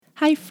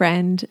Hi,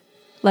 friend.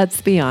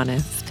 Let's be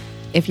honest.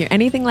 If you're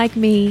anything like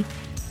me,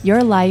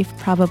 your life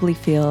probably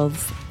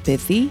feels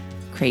busy,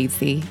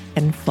 crazy,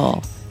 and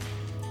full.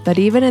 But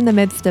even in the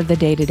midst of the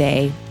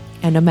day-to-day,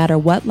 and no matter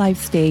what life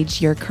stage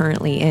you're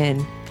currently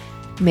in,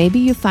 maybe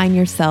you find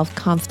yourself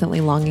constantly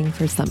longing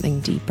for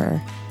something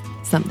deeper,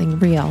 something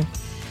real.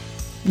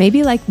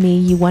 Maybe like me,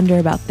 you wonder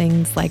about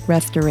things like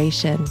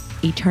restoration,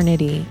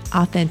 eternity,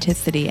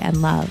 authenticity,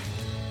 and love.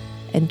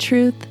 In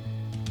truth,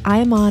 I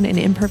am on an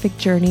imperfect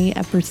journey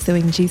of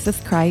pursuing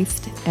Jesus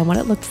Christ and what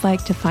it looks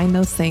like to find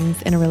those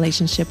things in a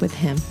relationship with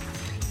Him.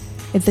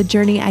 It's a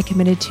journey I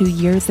committed to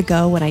years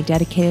ago when I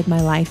dedicated my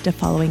life to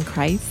following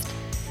Christ,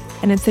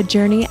 and it's a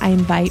journey I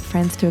invite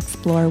friends to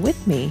explore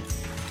with me,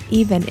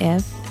 even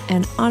if,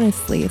 and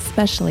honestly,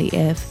 especially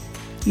if,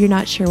 you're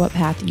not sure what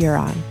path you're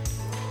on.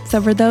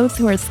 So for those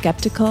who are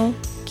skeptical,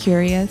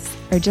 curious,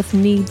 or just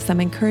need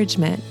some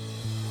encouragement,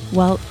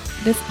 well,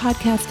 this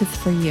podcast is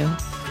for you.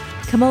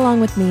 Come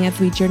along with me as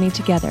we journey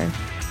together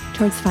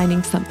towards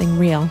finding something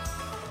real.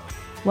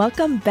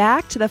 Welcome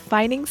back to the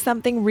Finding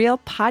Something Real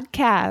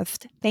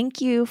podcast.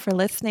 Thank you for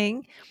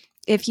listening.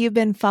 If you've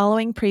been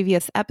following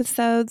previous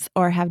episodes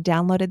or have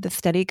downloaded the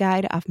study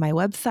guide off my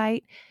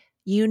website,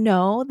 you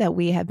know that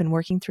we have been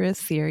working through a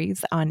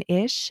series on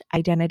ish,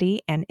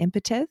 identity, and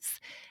impetus,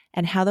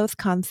 and how those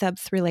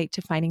concepts relate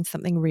to finding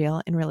something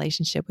real in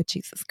relationship with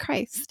Jesus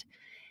Christ.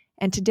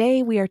 And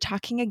today we are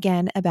talking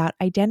again about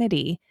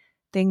identity.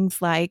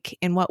 Things like,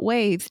 in what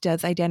ways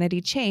does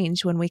identity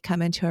change when we come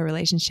into a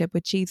relationship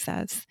with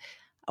Jesus?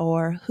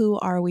 Or who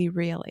are we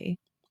really?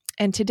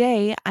 And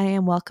today I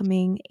am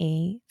welcoming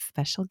a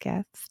special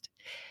guest.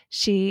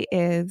 She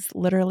is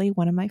literally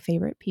one of my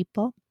favorite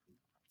people.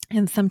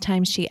 And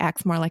sometimes she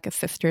acts more like a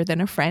sister than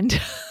a friend.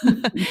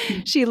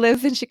 She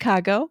lives in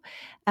Chicago,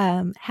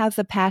 has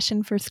a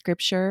passion for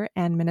scripture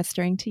and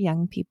ministering to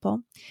young people.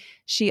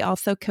 She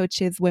also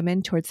coaches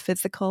women towards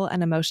physical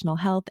and emotional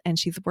health, and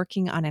she's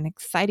working on an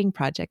exciting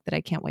project that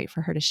I can't wait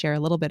for her to share a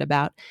little bit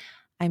about.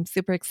 I'm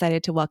super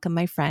excited to welcome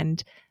my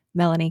friend,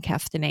 Melanie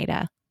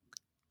Castaneda.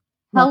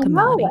 Welcome,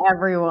 Hello, Melanie.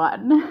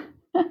 everyone.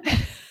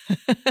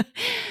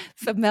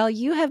 So, Mel,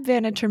 you have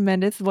been a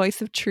tremendous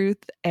voice of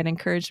truth and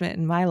encouragement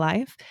in my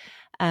life.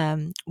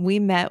 We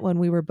met when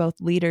we were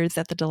both leaders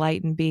at the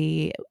Delight and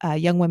Be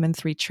Young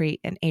Women's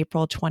Retreat in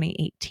April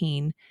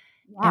 2018,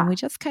 and we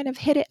just kind of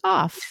hit it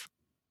off.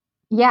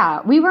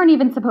 Yeah, we weren't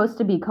even supposed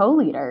to be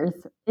co-leaders.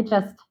 It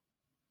just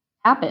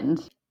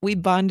happened. We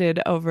bonded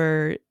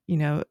over,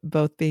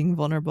 both being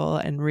vulnerable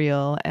and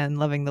real and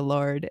loving the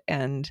Lord,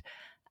 and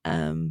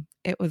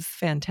it was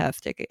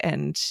fantastic.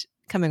 And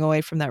coming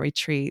away from that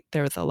retreat,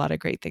 there was a lot of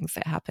great things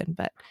that happened,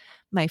 but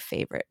my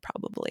favorite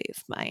probably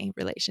is my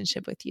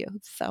relationship with you.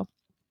 So,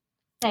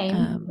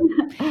 Same.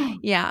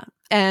 yeah.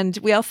 And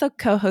we also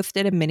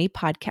co-hosted a mini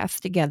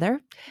podcast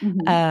together.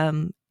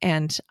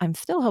 And I'm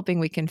still hoping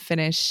we can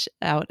finish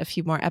out a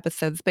few more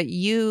episodes, but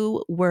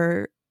you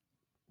were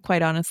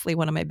quite honestly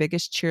one of my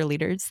biggest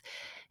cheerleaders,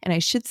 and I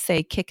should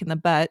say kick in the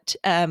butt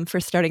for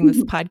starting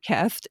this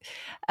podcast.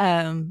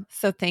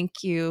 So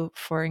thank you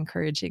for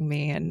encouraging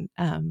me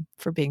and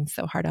for being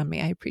so hard on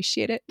me. I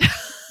appreciate it.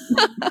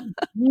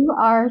 You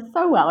are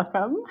so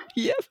welcome.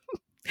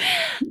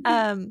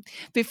 Yep.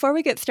 Before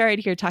we get started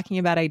here talking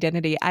about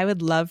identity, I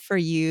would love for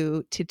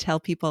you to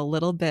tell people a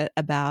little bit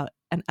about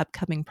an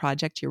upcoming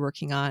project you're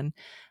working on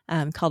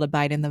called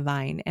Abide in the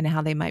Vine and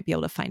how they might be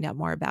able to find out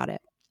more about it.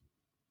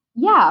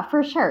 Yeah,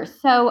 for sure.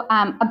 So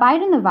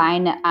Abide in the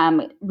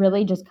Vine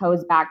really just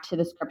goes back to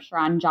the scripture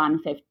on John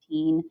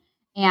 15.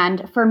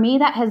 And for me,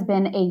 that has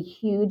been a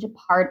huge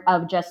part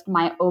of just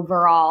my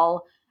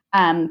overall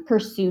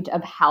pursuit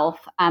of health.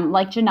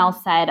 Like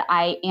Janelle said,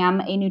 I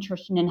am a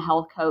nutrition and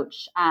health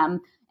coach,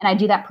 and I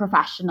do that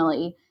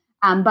professionally.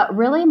 But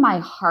really, my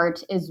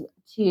heart is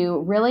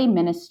to really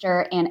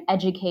minister and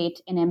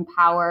educate and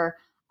empower,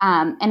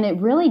 and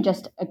it really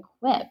just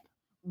equip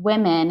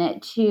women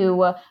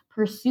to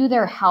pursue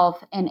their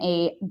health in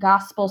a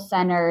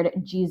gospel-centered,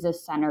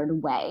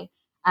 Jesus-centered way.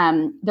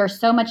 There's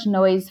so much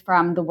noise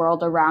from the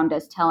world around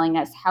us telling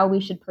us how we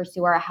should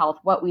pursue our health,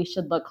 what we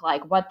should look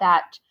like, what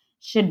that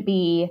should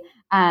be,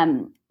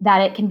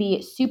 that it can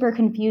be super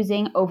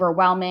confusing,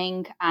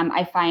 overwhelming.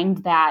 I find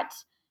that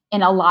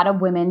in a lot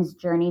of women's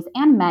journeys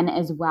and men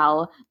as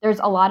well, there's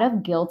a lot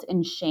of guilt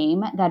and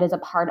shame that is a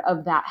part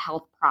of that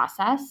health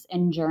process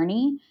and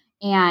journey.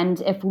 And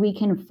if we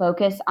can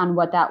focus on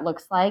what that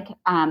looks like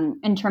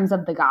in terms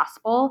of the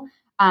gospel,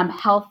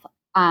 health,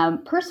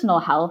 personal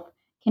health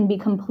can be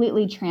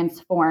completely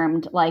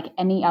transformed like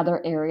any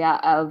other area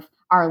of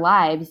our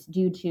lives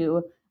due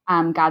to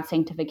God's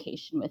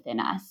sanctification within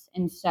us.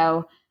 And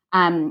so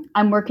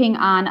I'm working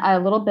on a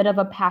little bit of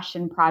a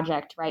passion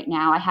project right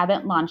now. I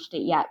haven't launched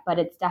it yet, but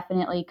it's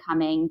definitely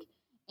coming.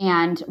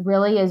 And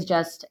really is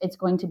just, it's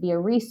going to be a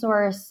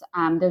resource.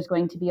 There's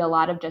going to be a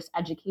lot of just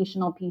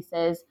educational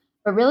pieces,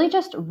 but really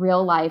just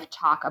real life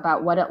talk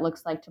about what it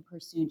looks like to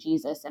pursue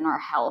Jesus in our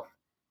health.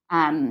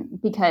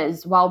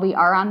 Because while we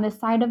are on this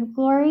side of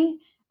glory,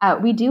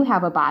 we do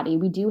have a body,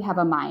 we do have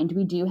a mind,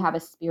 we do have a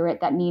spirit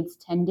that needs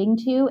tending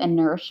to and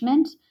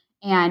nourishment.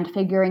 And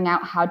figuring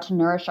out how to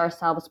nourish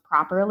ourselves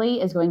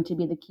properly is going to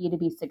be the key to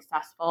be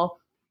successful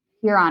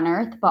here on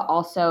earth, but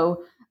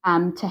also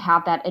to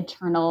have that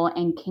eternal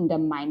and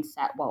kingdom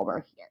mindset while we're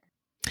here.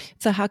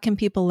 So how can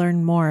people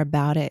learn more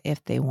about it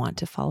if they want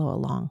to follow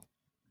along?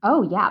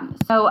 Oh, yeah.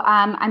 So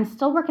I'm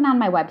still working on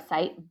my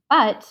website,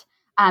 but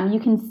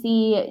you can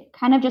see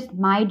kind of just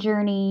my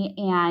journey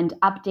and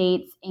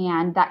updates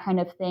and that kind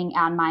of thing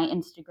on my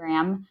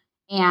Instagram.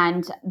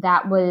 And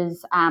that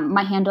was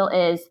my handle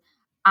is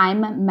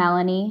I'm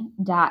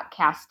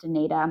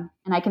Melanie.Castaneda,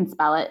 and I can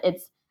spell it.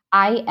 It's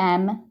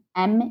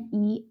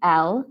IMMELANIE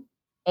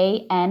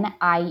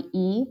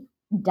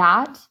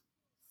dot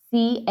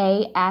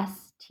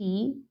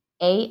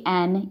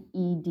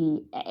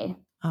CASTANEDA.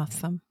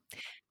 Awesome.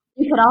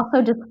 You could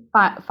also just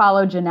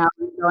follow Janelle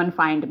and go and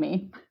find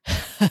me.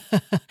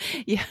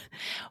 Yeah.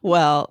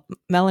 Well,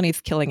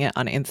 Melanie's killing it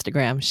on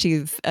Instagram.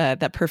 She's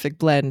that perfect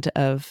blend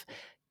of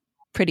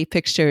pretty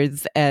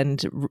pictures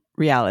and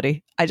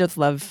reality. I just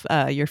love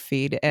your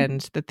feed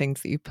and the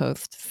things that you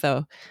post.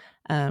 So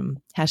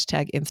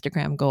hashtag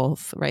Instagram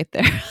goals right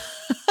there.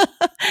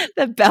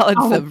 The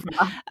balance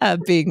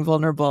of being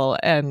vulnerable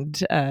and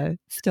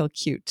still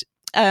cute.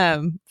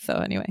 So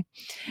anyway,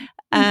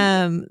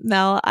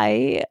 Mel,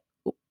 I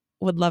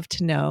would love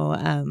to know,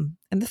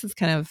 and this is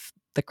kind of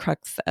the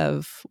crux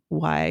of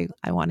why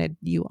I wanted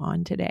you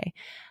on today.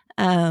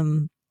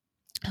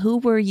 Who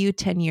were you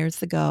 10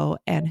 years ago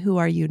and who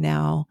are you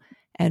now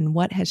and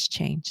what has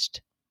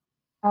changed?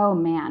 Oh,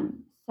 man.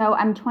 So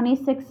I'm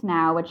 26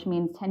 now, which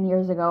means 10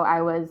 years ago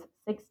I was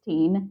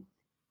 16.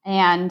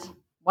 And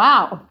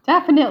wow,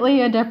 definitely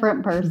a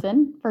different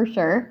person for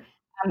sure,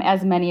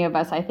 as many of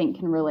us I think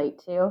can relate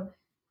to.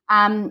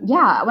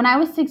 Yeah, when I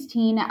was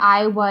 16,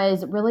 I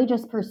was really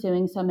just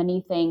pursuing so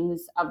many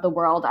things of the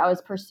world. I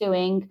was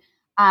pursuing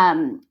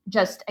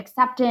just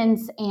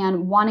acceptance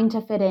and wanting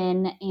to fit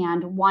in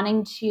and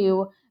wanting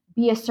to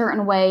be a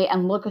certain way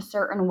and look a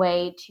certain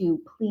way to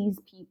please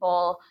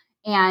people.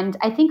 And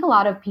I think a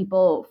lot of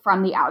people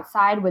from the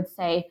outside would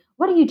say,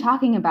 "What are you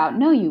talking about?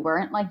 No, you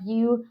weren't. Like,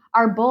 you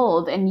are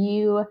bold and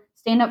you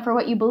stand up for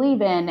what you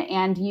believe in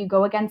and you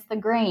go against the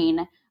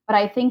grain." But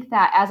I think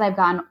that as I've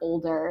gotten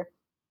older,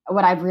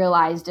 what I've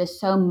realized is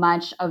so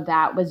much of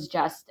that was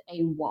just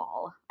a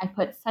wall. I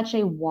put such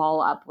a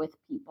wall up with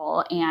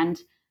people. And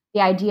the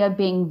idea of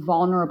being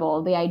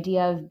vulnerable, the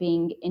idea of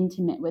being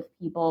intimate with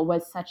people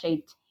was such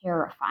a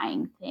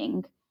terrifying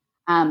thing,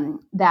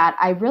 that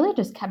I really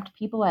just kept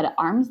people at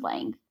arm's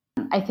length.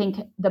 I think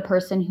the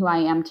person who I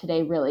am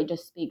today really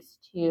just speaks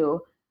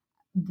to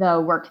the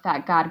work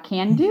that God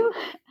can do,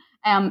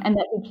 and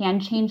that He can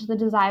change the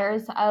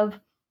desires of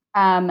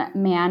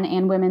man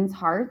and women's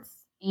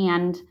hearts.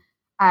 And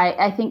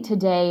I think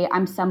today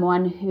I'm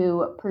someone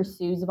who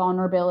pursues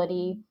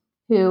vulnerability,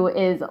 who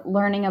is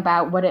learning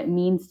about what it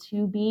means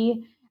to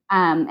be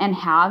and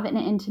have an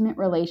intimate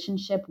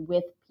relationship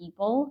with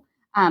people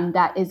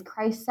that is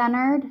Christ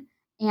centered.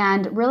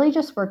 And really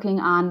just working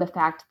on the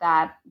fact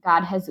that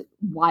God has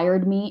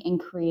wired me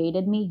and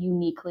created me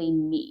uniquely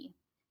me.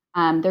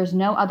 There's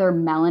no other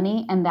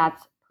Melanie, and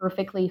that's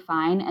perfectly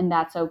fine, and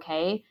that's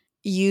okay.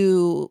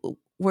 You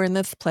were in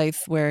this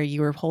place where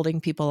you were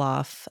holding people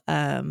off.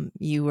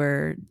 You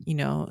were,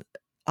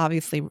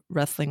 obviously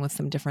wrestling with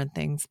some different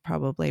things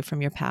probably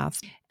from your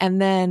past. And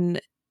then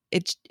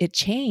it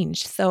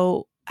changed.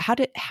 So how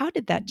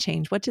did that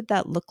change? What did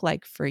that look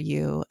like for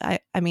you? I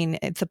mean,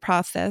 it's a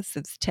process.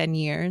 It's 10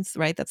 years,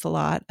 right? That's a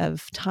lot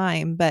of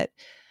time. But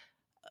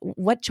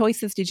what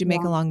choices did you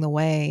make Yeah. along the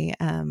way?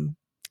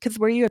 Because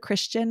were you a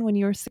Christian when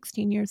you were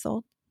 16 years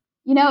old?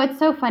 It's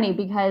so funny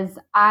because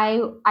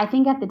I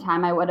think at the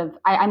time I would have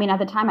I mean at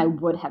the time I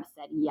would have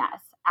said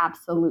yes,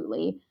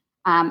 absolutely.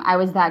 I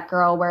was that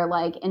girl where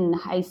like in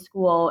high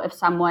school if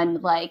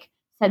someone like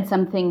said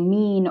something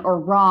mean or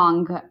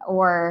wrong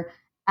or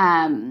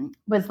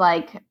was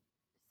like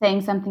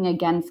saying something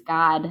against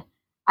God,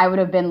 I would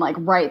have been like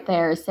right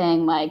there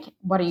saying like,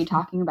 "What are you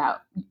talking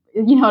about?"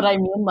 You know what I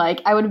mean?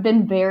 Like I would have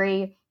been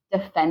very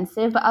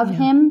defensive of Yeah.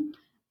 him.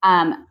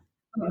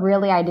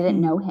 Really, I didn't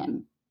Hmm. know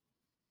him.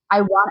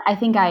 I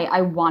think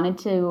I wanted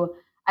to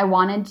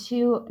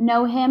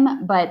know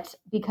him, but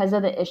because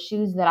of the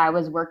issues that I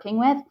was working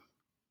with,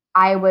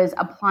 I was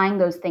applying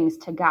those things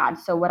to God.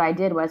 So what I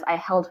did was I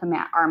held him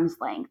at arm's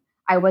length.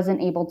 I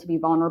wasn't able to be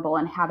vulnerable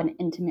and have an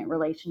intimate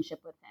relationship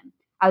with him.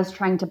 I was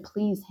trying to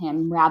please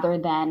him rather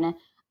than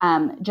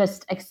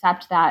just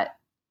accept that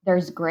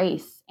there's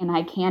grace and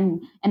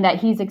that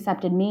he's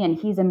accepted me and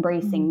he's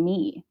embracing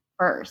me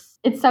first.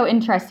 It's so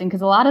interesting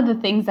because a lot of the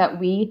things that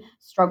we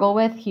struggle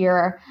with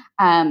here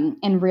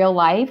in real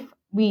life,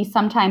 we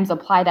sometimes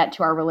apply that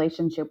to our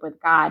relationship with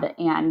God.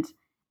 And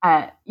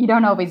you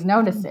don't always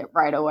notice it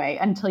right away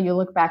until you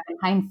look back in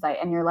hindsight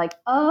and you're like,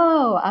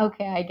 oh,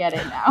 okay, I get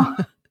it now.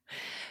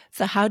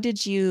 So how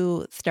did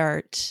you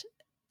start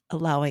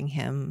allowing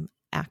him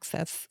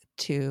access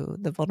to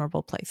the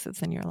vulnerable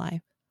places in your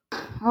life?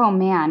 Oh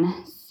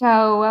man.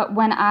 So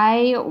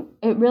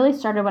it really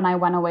started when I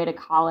went away to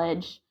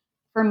college.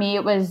 For me,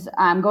 it was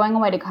going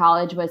away to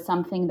college was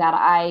something that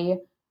I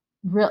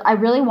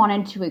really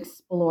wanted to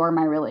explore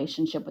my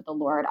relationship with the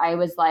Lord. I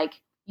was like,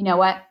 you know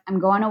what? I'm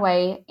going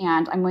away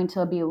and I'm going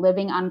to be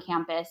living on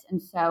campus.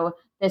 And so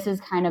this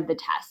is kind of the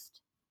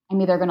test.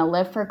 I'm either going to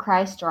live for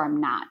Christ or I'm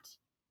not.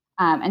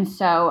 And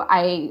so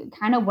I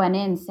kind of went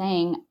in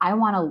saying, I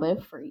want to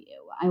live for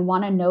you. I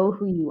want to know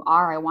who you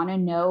are. I want to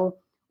know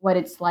what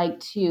it's like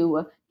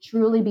to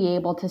truly be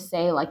able to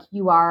say, like,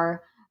 you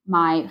are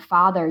my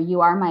father,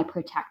 you are my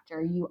protector,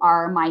 you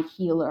are my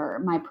healer,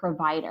 my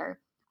provider.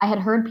 I had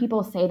heard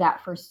people say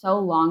that for so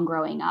long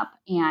growing up.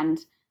 And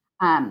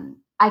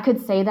I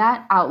could say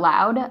that out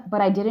loud,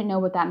 but I didn't know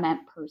what that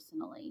meant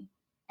personally.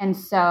 And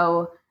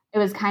so it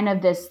was kind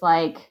of this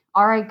like,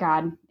 all right,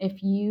 God,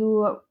 if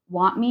you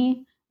want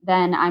me,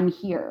 then I'm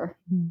here.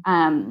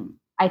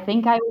 I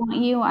think I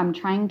want you. I'm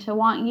trying to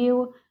want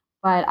you,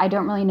 but I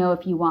don't really know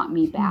if you want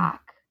me Mm.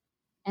 back.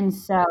 And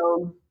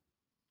so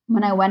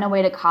when I went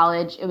away to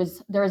college,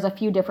 there was a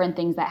few different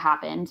things that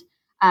happened.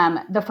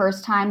 The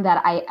first time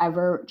that I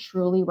ever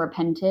truly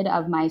repented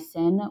of my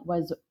sin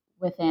was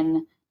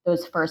within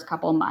those first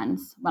couple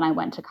months when I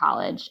went to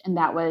college, and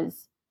that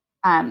was,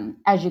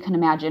 as you can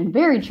imagine,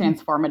 very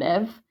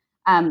transformative.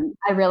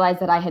 I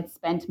realized that I had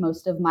spent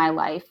most of my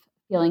life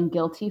feeling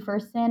guilty for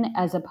sin,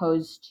 as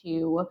opposed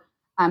to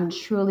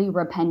truly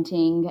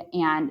repenting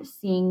and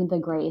seeing the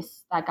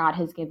grace that God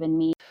has given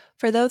me.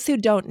 For those who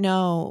don't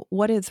know,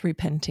 what is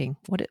repenting?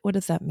 What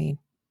does that mean?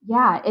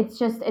 Yeah, it's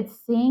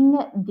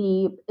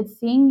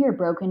seeing your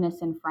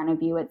brokenness in front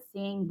of you. It's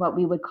seeing what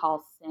we would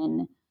call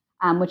sin,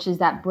 which is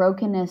that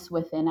brokenness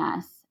within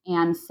us,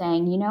 and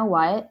saying, you know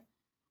what,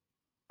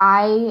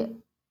 I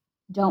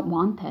don't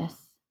want this.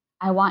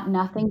 I want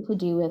nothing to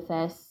do with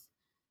this,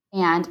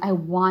 and I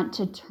want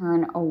to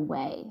turn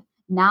away,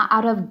 not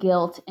out of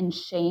guilt and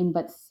shame,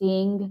 but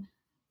seeing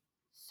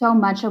so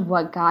much of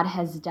what God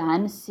has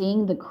done,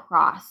 seeing the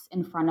cross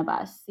in front of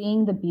us,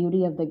 seeing the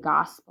beauty of the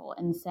gospel,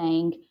 and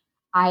saying,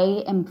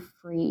 I am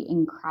free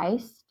in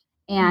Christ.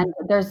 And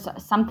there's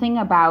something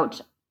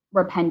about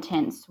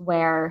repentance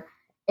where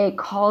it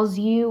calls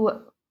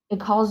you it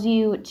calls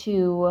you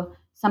to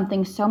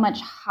something so much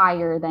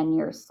higher than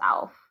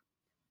yourself.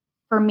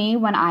 For me,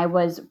 when I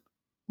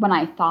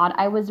thought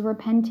I was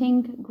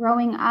repenting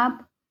growing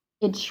up,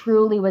 it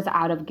truly was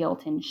out of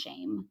guilt and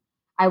shame.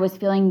 I was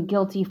feeling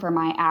guilty for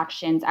my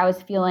actions. I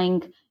was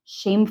feeling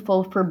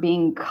shameful for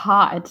being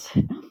caught.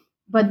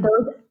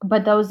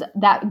 But those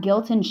that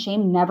guilt and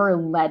shame never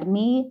led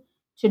me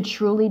to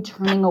truly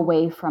turning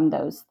away from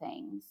those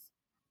things.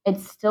 It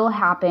still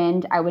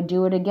happened. I would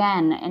do it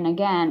again and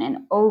again and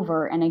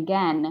over and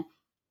again.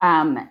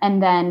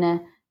 And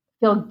then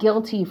feel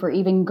guilty for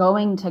even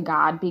going to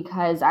God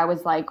because I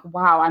was like,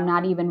 wow, I'm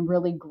not even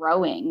really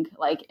growing.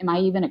 Like, am I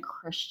even a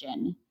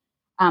Christian?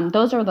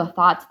 Those are the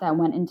thoughts that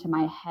went into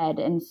my head.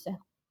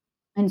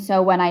 And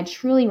so when I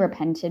truly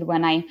repented,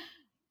 when I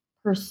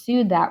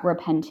pursued that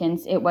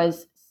repentance, it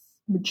was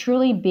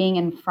truly being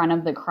in front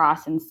of the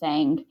cross and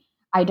saying,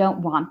 I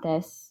don't want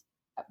this,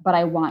 but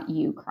I want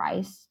you,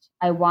 Christ.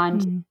 I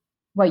want Mm.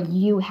 what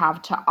you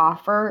have to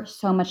offer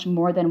so much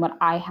more than what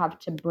I have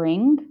to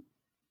bring.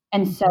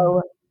 And Mm-hmm.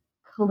 so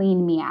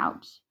clean me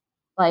out,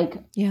 like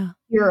Yeah.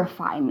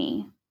 purify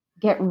me,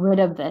 get rid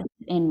of this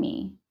in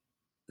me.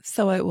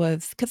 So it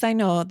was because I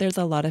know there's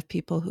a lot of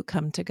people who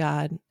come to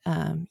God,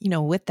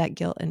 with that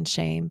guilt and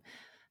shame,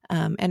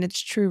 and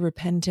it's true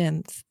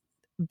repentance.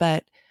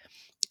 But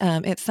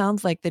it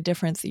sounds like the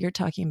difference that you're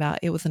talking about,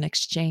 it was an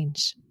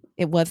exchange.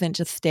 It wasn't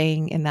just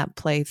staying in that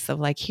place of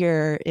like,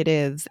 here it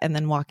is, and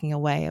then walking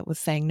away. It was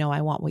saying, no,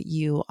 I want what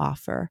you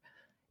offer.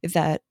 Is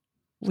that,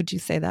 would you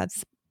say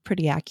that's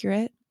pretty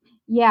accurate?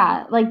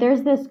 Yeah, like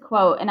there's this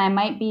quote, and I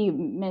might be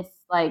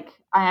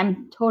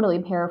I'm totally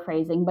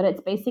paraphrasing, but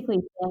it's basically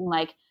saying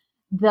like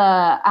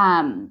the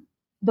um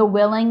the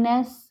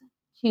willingness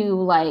to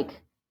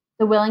like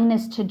the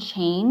willingness to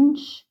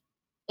change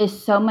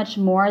is so much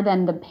more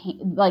than the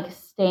pain, like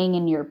staying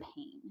in your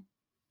pain,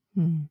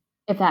 Hmm.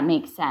 if that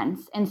makes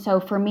sense. And so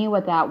for me,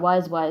 what that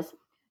was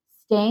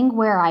staying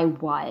where I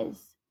was.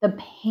 The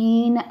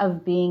pain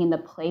of being in the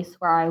place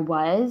where I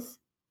was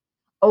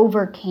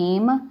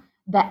overcame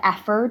the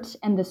effort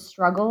and the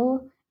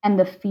struggle and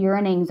the fear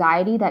and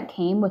anxiety that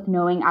came with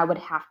knowing I would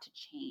have to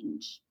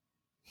change.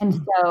 And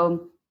Hmm.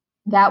 so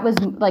that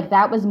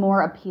was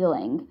more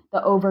appealing,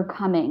 the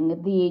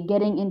overcoming, the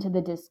getting into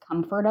the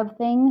discomfort of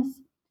things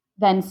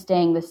than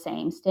staying the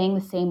same. Staying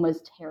the same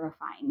was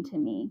terrifying to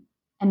me.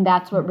 And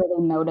that's what Hmm.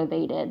 really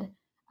motivated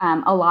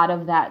a lot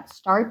of that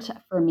start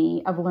for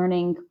me of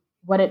learning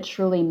what it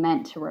truly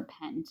meant to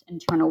repent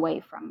and turn away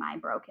from my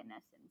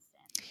brokenness and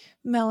sin.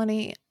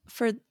 Melanie,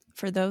 for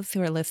those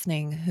who are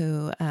listening,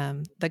 who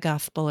the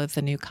gospel is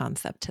a new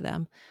concept to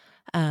them,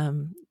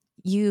 um,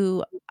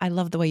 I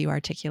love the way you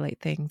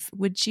articulate things.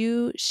 Would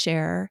you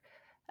share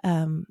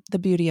the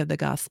beauty of the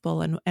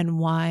gospel and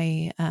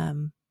why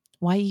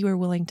you were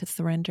willing to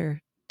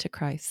surrender to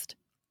Christ?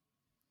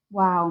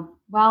 Wow.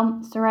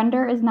 Well,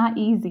 surrender is not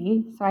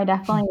easy. So I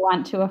definitely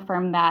want to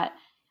affirm that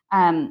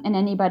in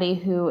anybody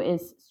who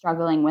is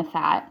struggling with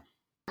that.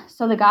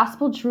 So the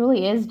gospel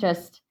truly is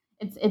just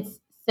it's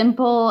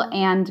simple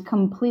and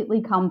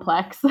completely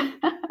complex.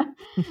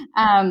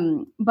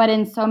 But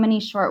in so many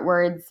short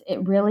words,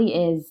 it really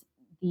is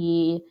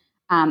the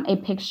a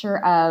picture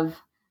of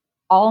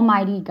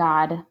Almighty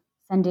God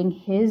sending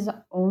His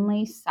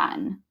only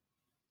Son.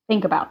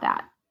 Think about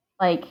that.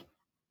 Like,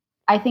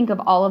 I think of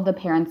all of the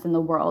parents in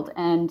the world,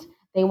 and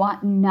they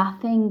want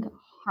nothing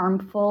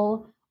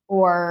harmful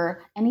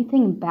or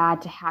anything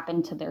bad to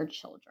happen to their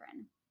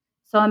children.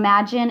 So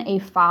imagine a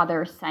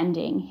father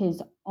sending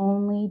his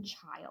only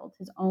child,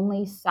 his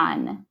only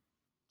son,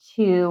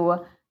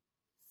 to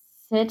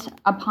sit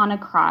upon a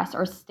cross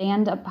or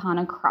stand upon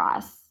a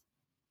cross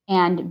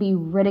and be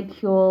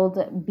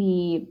ridiculed,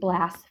 be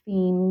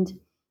blasphemed,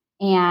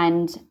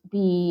 and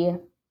be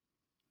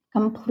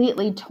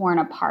completely torn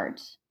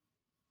apart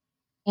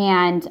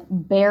and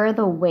bear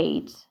the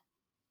weight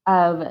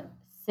of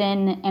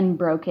sin and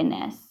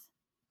brokenness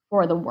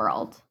for the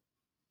world.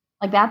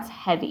 Like, that's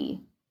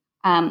heavy.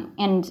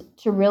 And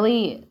to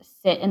really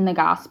sit in the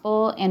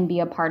gospel and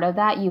be a part of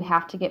that, you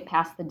have to get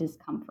past the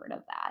discomfort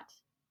of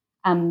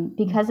that,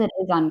 because it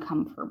is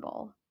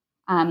uncomfortable.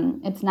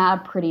 It's not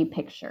a pretty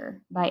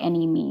picture by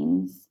any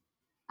means.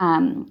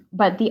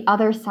 But the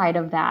other side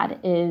of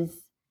that is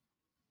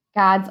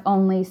God's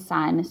only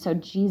son. So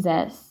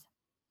Jesus,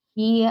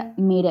 he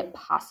made it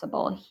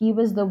possible. He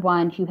was the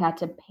one who had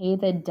to pay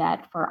the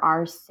debt for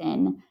our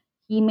sin.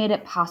 He made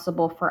it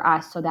possible for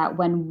us so that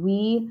when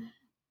we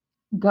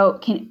so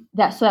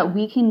that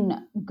we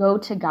can go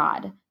to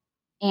God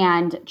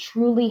and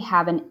truly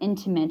have an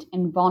intimate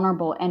and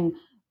vulnerable and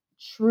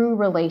true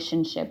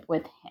relationship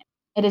with Him.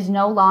 It is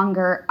no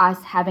longer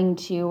us having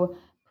to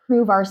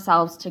prove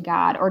ourselves to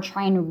God or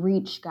try and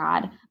reach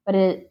God, but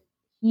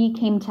He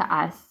came to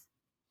us.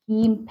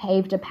 He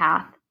paved a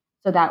path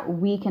so that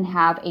we can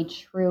have a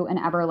true and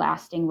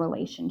everlasting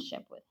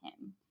relationship with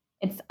Him.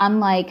 It's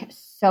unlike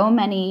so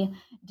many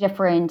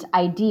different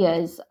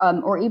ideas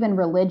or even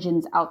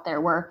religions out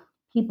there where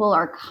people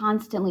are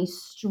constantly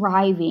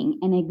striving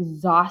and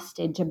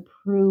exhausted to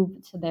prove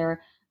to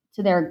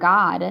their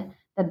God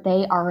that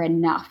they are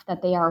enough,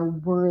 that they are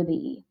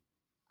worthy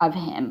of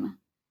Him.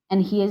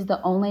 And He is the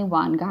only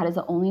one, God is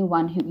the only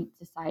one who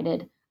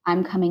decided,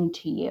 I'm coming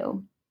to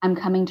you. I'm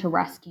coming to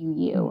rescue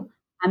you.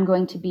 I'm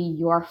going to be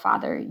your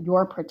father,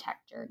 your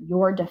protector,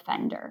 your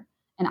defender.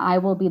 And I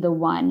will be the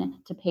one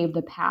to pave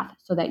the path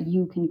so that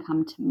you can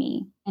come to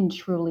me and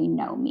truly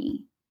know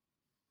me.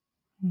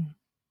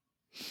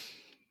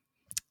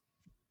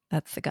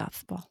 That's the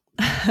gospel.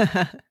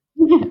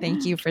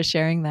 Thank you for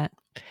sharing that.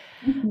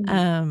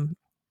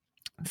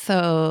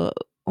 So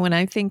when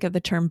I think of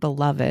the term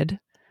beloved,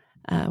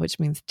 which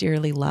means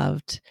dearly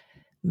loved,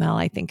 Mel,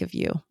 I think of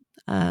you.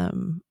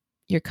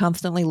 You're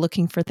constantly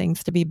looking for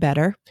things to be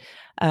better.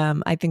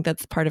 I think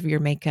that's part of your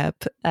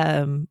makeup.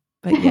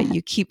 But yet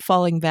you keep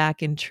falling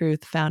back in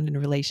truth found in a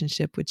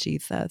relationship with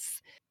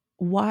Jesus.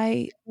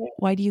 Why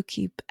do you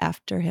keep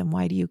after Him?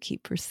 Why do you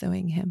keep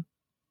pursuing Him?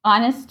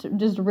 Honest,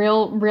 just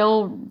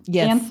real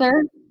Yes,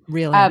 answer.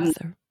 Real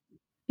answer.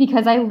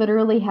 Because I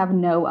literally have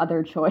no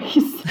other choice.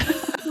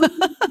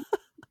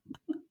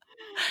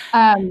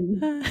 I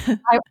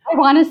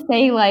want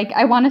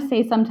to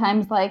say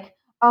sometimes like,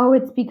 oh,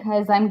 it's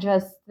because I'm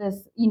just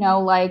this,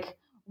 like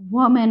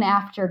woman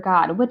after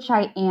God, which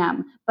I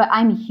am, but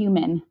I'm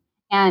human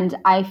and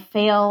I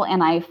fail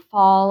and I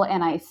fall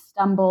and I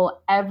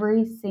stumble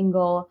every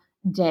single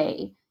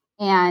day.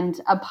 And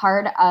a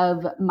part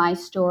of my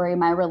story,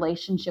 my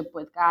relationship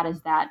with God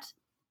is that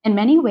in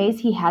many ways,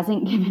 He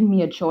hasn't given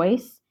me a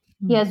choice.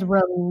 He has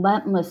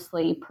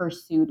relentlessly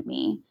pursued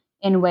me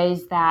in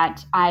ways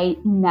that I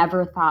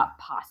never thought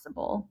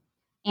possible.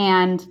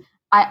 And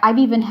I've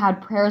even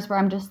had prayers where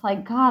I'm just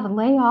like, God,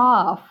 lay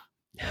off.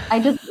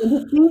 Just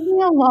leave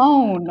me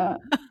alone.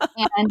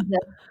 And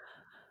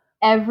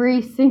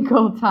every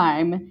single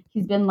time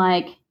He's been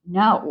like,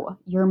 no,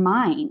 you're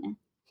mine.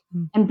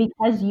 And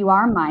because you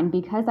are mine,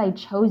 because I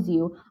chose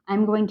you,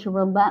 I'm going to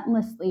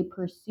relentlessly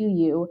pursue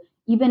you,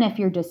 even if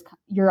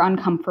you're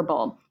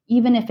uncomfortable,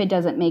 even if it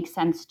doesn't make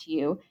sense to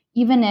you,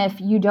 even if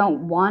you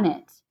don't want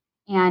it.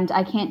 And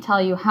I can't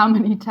tell you how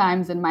many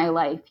times in my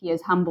life He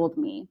has humbled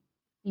me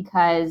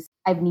because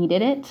I've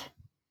needed it.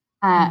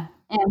 And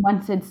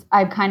once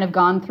I've kind of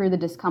gone through the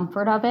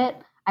discomfort of it,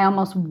 I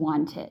almost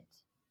want it.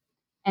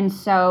 And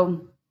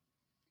so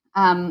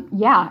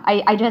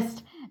I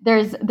just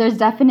there's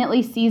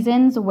definitely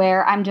seasons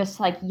where I'm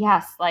just like,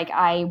 yes, like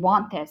I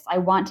want this. I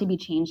want to be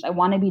changed. I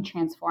want to be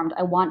transformed.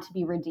 I want to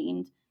be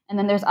redeemed. And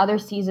then there's other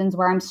seasons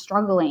where I'm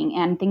struggling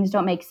and things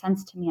don't make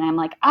sense to me. And I'm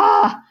like,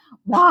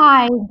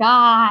 why,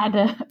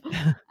 God?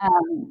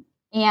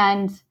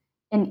 And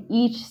in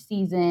each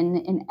season,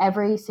 in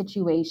every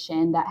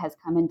situation that has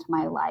come into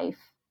my life,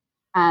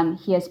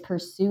 He has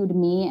pursued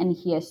me and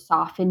He has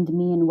softened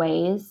me in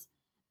ways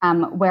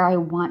where I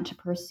want to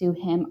pursue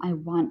Him. I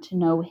want to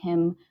know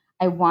Him.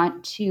 I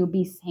want to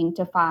be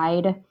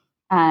sanctified.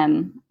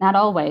 Not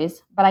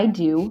always, but I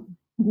do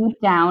deep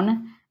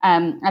down.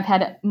 I've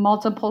had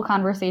multiple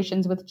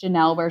conversations with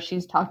Janelle where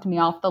she's talked me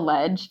off the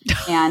ledge,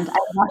 and I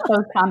left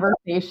those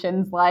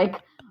conversations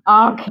like,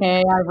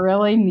 okay, I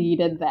really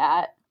needed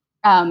that.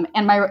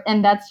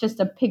 And that's just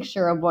a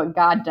picture of what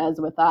God does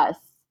with us.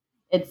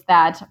 It's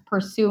that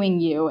pursuing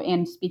you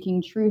and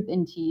speaking truth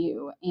into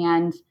you,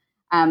 and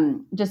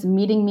just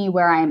meeting me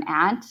where I'm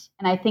at.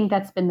 And I think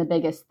that's been the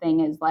biggest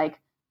thing is like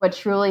what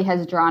truly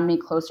has drawn me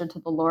closer to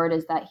the Lord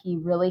is that He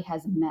really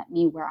has met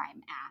me where I'm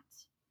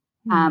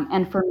at.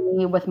 And for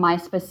me, with my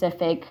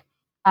specific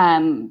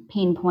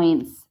pain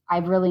points,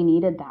 I've really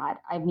needed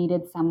that. I've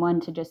needed someone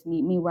to just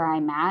meet me where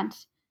I'm at,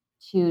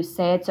 to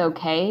say it's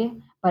okay,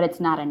 but it's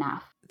not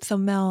enough. So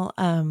Mel,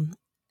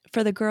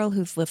 for the girl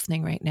who's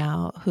listening right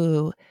now,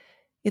 who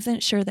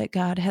isn't sure that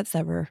God has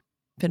ever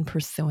been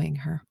pursuing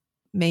her,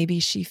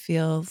 maybe she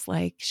feels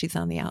like she's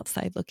on the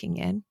outside looking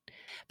in.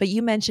 But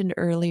you mentioned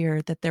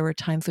earlier that there were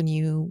times when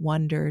you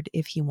wondered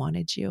if He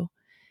wanted you.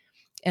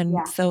 And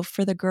Yeah. so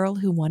for the girl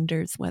who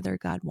wonders whether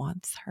God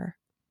wants her,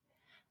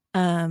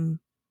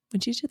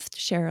 would you just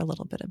share a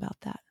little bit about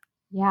that?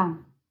 Yeah,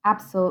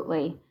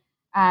 absolutely.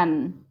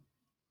 Um,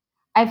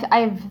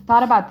 I've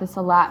thought about this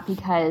a lot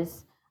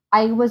because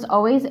I was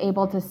always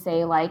able to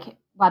say, like,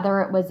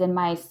 whether it was in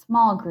my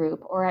small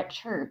group or at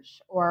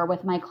church or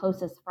with my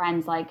closest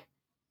friends, like,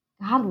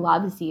 God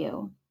loves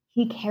you.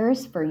 He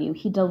cares for you.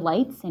 He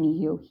delights in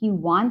you. He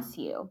wants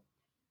you.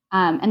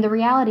 And the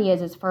reality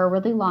is for a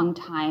really long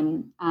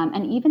time,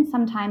 and even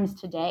sometimes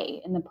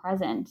today in the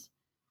present,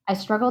 I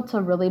struggle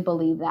to really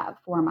believe that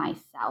for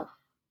myself.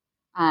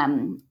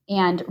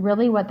 And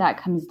really, what that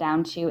comes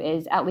down to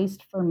is, at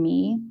least for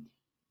me,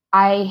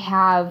 I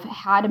have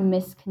had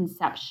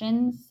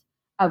misconceptions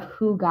of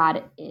who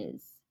God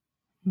is.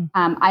 Hmm.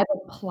 I've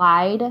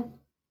applied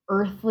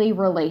earthly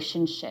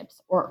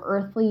relationships or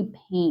earthly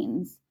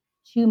pains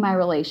to my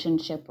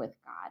relationship with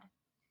God.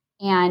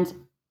 And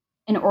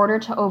in order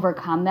to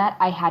overcome that,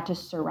 I had to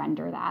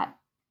surrender that.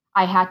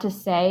 I had to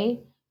say,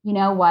 you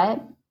know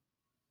what?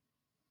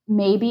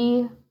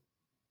 Maybe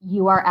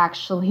you are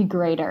actually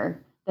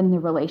greater than the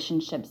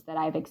relationships that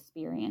I've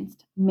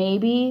experienced.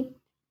 Maybe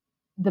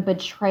the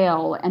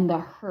betrayal and the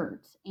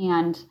hurt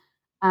and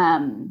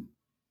um,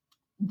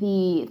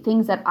 the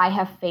things that I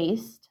have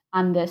faced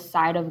on this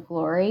side of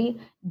glory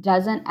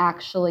doesn't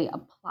actually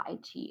apply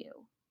to you,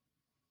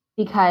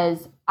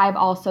 because I've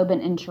also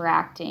been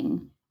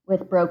interacting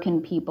with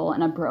broken people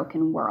in a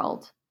broken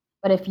world.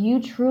 But if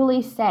you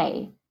truly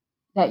say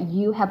that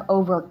you have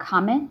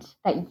overcome it,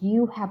 that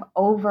you have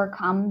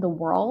overcome the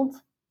world,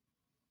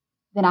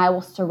 then I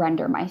will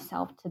surrender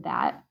myself to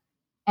that.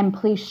 And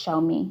please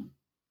show me.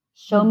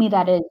 Show me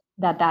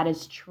that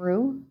is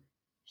true.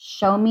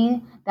 Show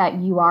me that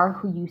you are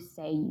who you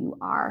say you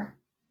are.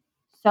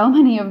 So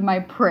many of my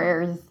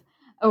prayers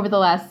over the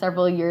last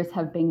several years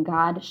have been,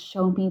 God,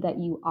 show me that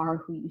you are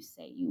who you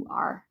say you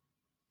are.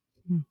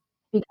 Hmm.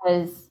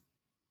 Because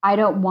I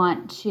don't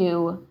want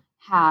to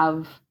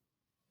have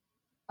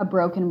a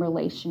broken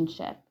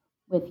relationship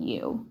with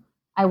you.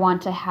 I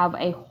want to have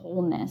a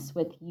wholeness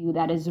with you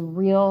that is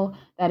real,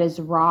 that is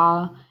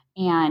raw,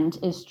 and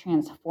is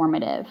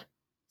transformative.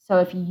 So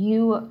if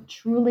you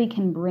truly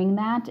can bring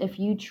that, if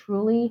you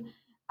truly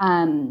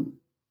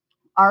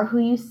are who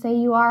you say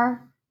you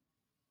are,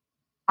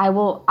 I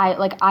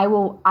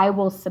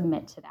will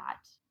submit to that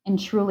and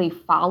truly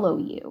follow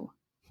you.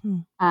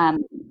 Hmm.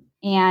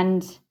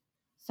 And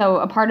so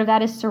a part of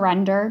that is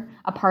surrender.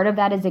 A part of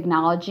that is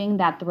acknowledging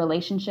that the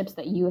relationships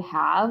that you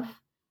have,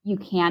 you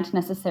can't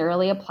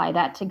necessarily apply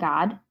that to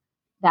God,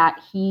 that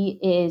He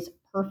is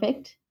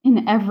perfect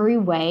in every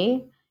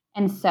way.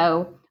 And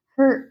so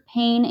hurt,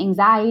 pain,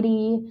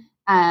 anxiety,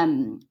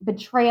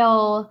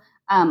 betrayal,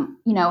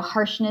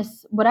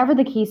 harshness, whatever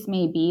the case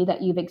may be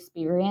that you've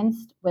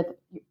experienced with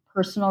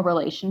personal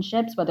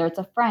relationships, whether it's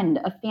a friend,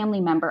 a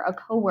family member, a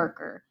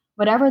coworker,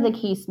 whatever the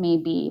case may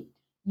be,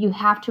 you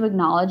have to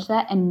acknowledge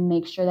that and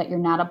make sure that you're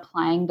not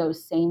applying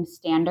those same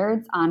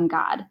standards on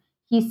God.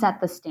 He set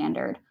the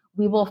standard.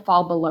 We will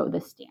fall below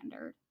the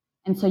standard.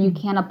 And so you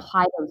can't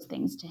apply those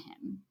things to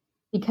Him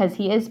because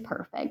He is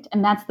perfect.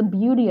 And that's the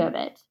beauty of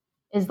it,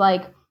 is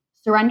like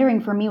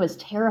surrendering for me was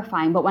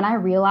terrifying. But when I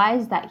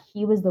realized that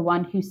He was the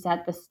one who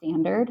set the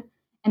standard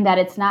and that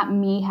it's not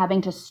me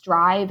having to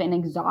strive and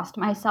exhaust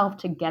myself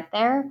to get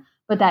there,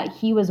 but that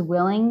He was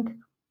willing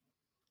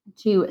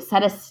to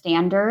set a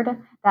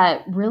standard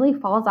that really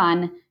falls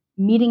on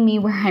meeting me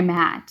where I'm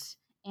at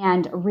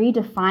and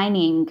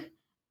redefining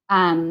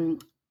um,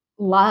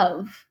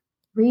 love,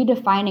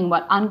 redefining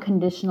what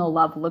unconditional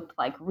love looked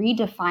like,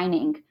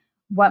 redefining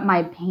what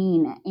my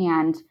pain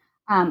and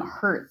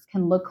hurts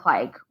can look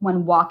like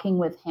when walking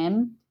with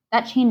Him.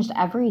 That changed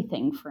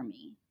everything for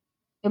me.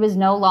 It was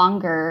no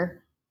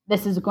longer,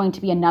 this is going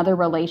to be another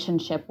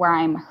relationship where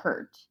I'm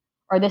hurt,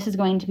 or this is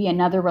going to be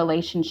another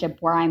relationship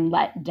where I'm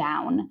let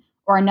down,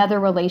 or another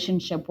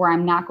relationship where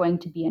I'm not going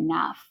to be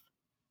enough.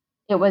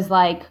 It was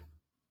like,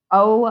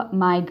 oh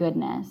my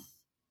goodness,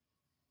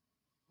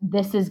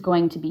 this is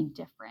going to be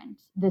different.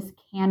 This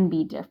can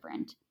be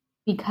different.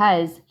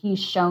 because he's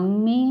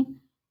shown me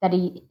that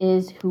he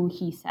is who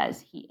he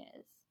says he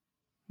is.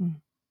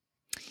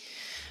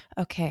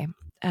 Okay.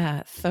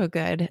 So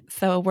good.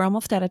 So we're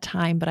almost out of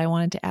time, but I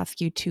wanted to ask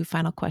you 2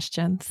 final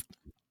questions.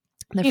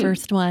 The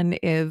first one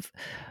is,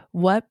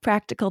 what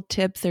practical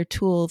tips or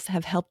tools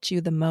have helped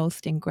you the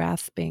most in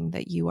grasping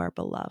that you are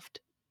beloved?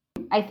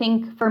 I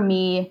think for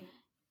me,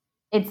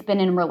 it's been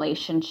in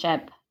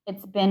relationship.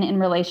 It's been in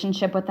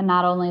relationship with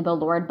not only the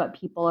Lord, but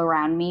people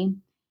around me.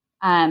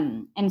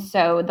 And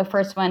so the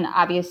first one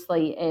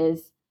obviously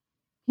is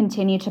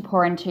continue to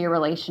pour into your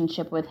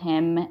relationship with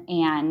him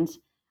and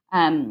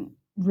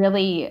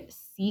really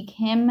seek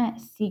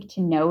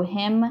to know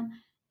him,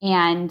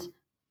 and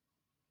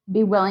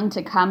be willing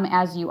to come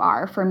as you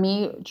are. For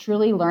me,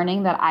 truly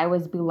learning that I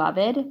was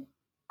beloved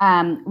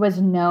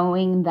was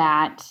knowing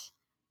that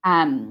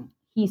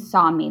he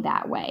saw me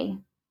that way,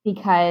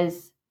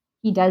 because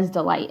he does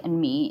delight in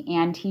me,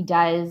 and he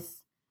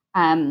does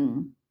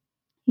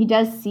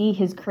see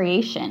his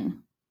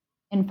creation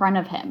in front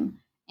of him.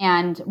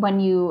 And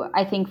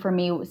I think for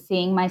me,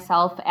 seeing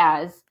myself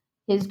as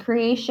his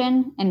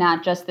creation and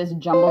not just this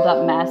jumbled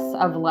up mess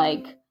of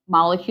like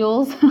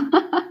molecules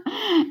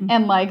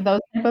and like those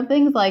type of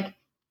things, like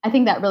I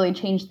think that really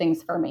changed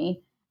things for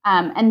me.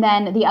 And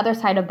then the other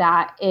side of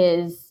that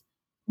is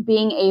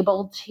being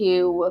able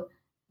to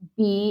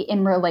be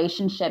in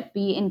relationship,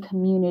 be in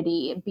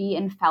community, be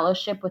in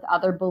fellowship with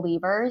other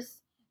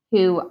believers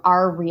who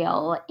are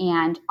real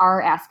and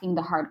are asking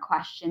the hard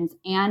questions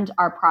and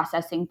are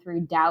processing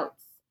through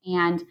doubts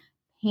and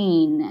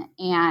pain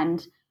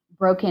and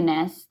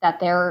brokenness that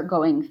they're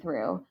going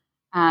through.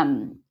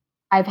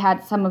 I've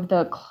had some of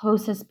the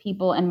closest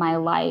people in my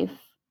life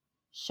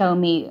show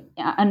me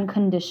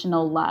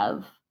unconditional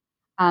love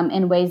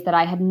in ways that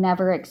I had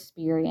never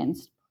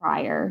experienced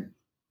prior.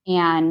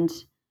 And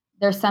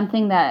there's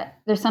something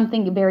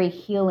very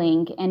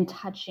healing and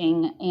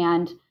touching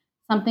and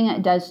something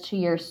that does to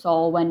your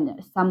soul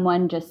when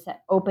someone just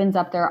opens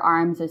up their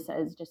arms and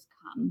says, just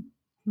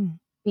come,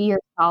 be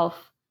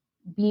yourself,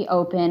 be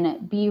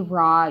open, be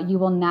raw. You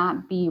will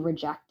not be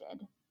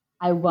rejected.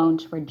 I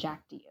won't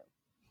reject you.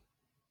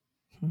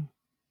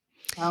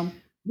 So,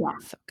 yeah.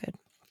 So good.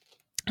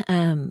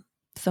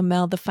 So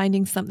Mel, the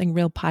Finding Something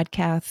Real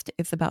podcast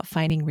is about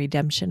finding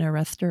redemption or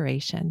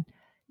restoration,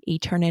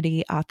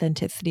 eternity,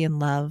 authenticity, and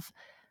love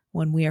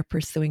when we are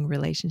pursuing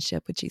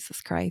relationship with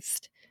Jesus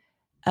Christ.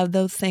 Of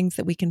those things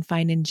that we can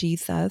find in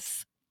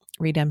Jesus,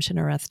 redemption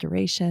or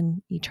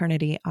restoration,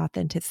 eternity,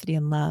 authenticity,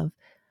 and love,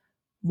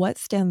 what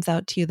stands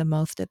out to you the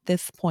most at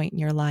this point in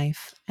your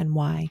life, and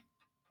why?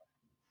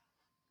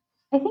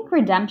 I think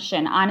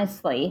redemption,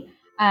 honestly.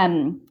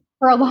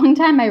 For a long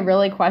time, I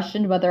really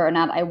questioned whether or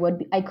not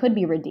I could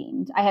be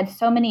redeemed. I had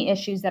so many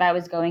issues that I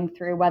was going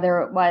through, whether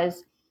it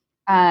was,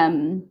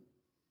 a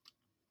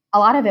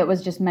lot of it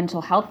was just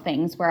mental health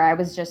things where I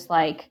was just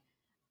like,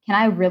 can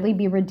I really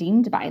be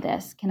redeemed by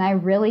this? Can I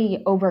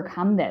really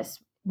overcome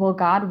this? Will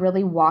God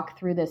really walk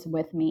through this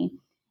with me?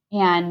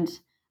 And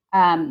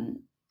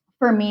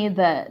for me,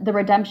 the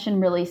redemption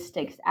really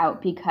sticks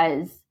out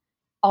because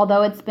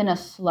although it's been a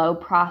slow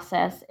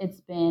process,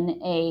 it's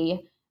been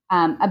a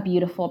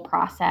beautiful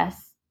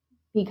process,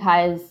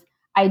 because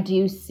I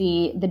do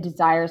see the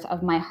desires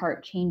of my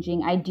heart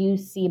changing. I do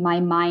see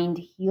my mind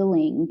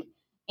healing,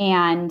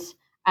 and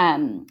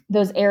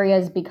those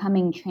areas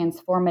becoming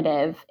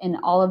transformative in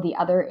all of the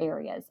other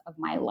areas of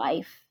my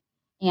life.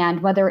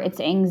 And whether it's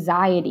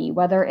anxiety,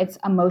 whether it's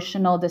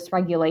emotional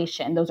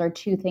dysregulation, those are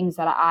 2 things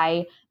that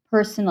I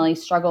personally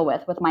struggle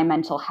with my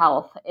mental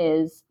health,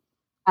 is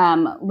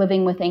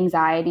living with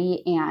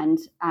anxiety, and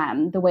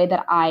the way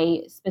that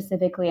I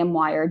specifically am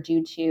wired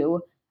due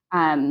to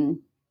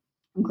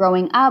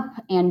growing up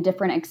and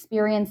different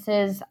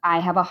experiences. I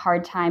have a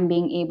hard time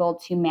being able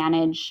to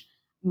manage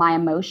my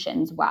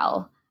emotions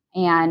well.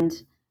 And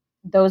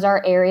those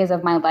are areas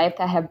of my life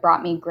that have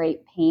brought me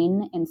great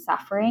pain and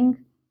suffering.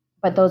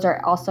 But those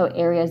are also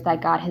areas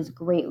that God has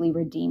greatly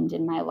redeemed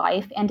in my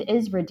life and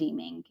is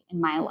redeeming in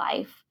my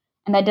life.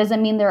 And that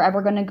doesn't mean they're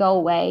ever going to go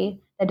away.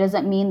 That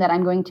doesn't mean that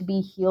I'm going to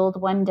be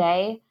healed one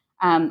day.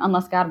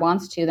 Unless God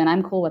wants to, then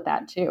I'm cool with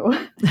that too.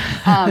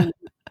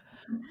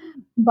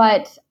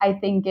 But I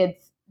think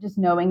it's just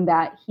knowing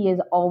that he is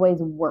always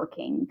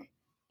working.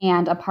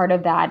 And a part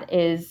of that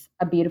is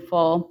a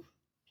beautiful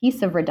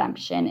piece of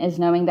redemption, is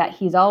knowing that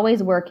he's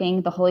always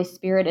working. The Holy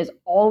Spirit is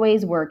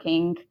always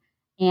working,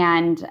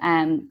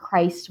 and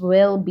Christ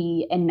will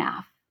be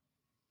enough.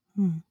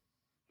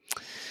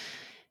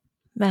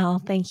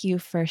 Mel, thank you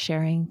for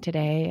sharing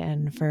today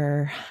and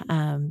for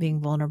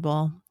being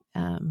vulnerable.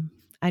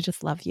 I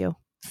just love you.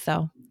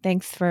 So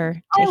thanks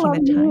for taking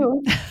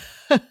the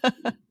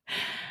time.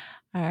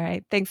 All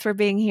right. Thanks for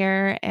being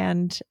here.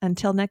 And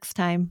until next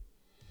time.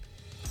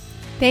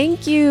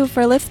 Thank you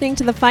for listening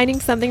to the Finding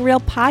Something Real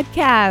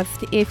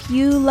podcast. If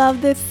you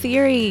love this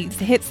series,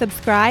 hit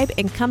subscribe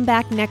and come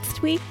back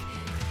next week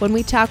when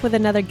we talk with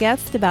another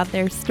guest about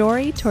their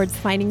story towards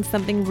finding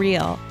something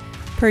real.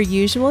 Per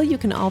usual, you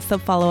can also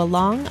follow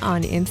along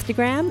on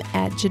Instagram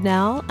at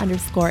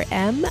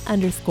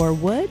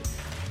Janelle_M_Wood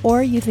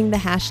or using the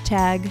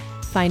hashtag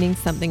Finding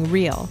Something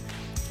Real.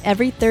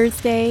 Every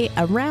Thursday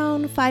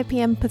around 5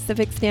 p.m.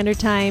 Pacific Standard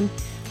Time,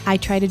 I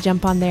try to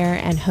jump on there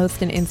and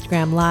host an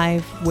Instagram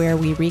Live where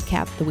we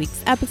recap the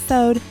week's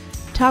episode,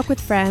 talk with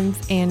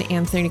friends, and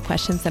answer any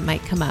questions that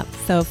might come up.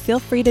 So feel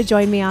free to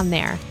join me on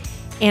there.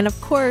 And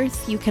of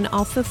course, you can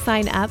also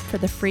sign up for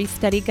the free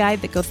study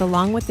guide that goes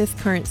along with this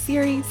current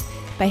series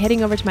by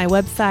heading over to my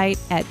website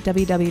at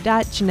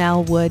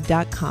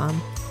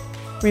www.janellewood.com.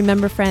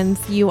 Remember,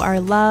 friends, you are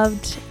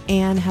loved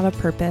and have a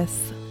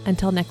purpose.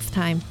 Until next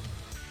time.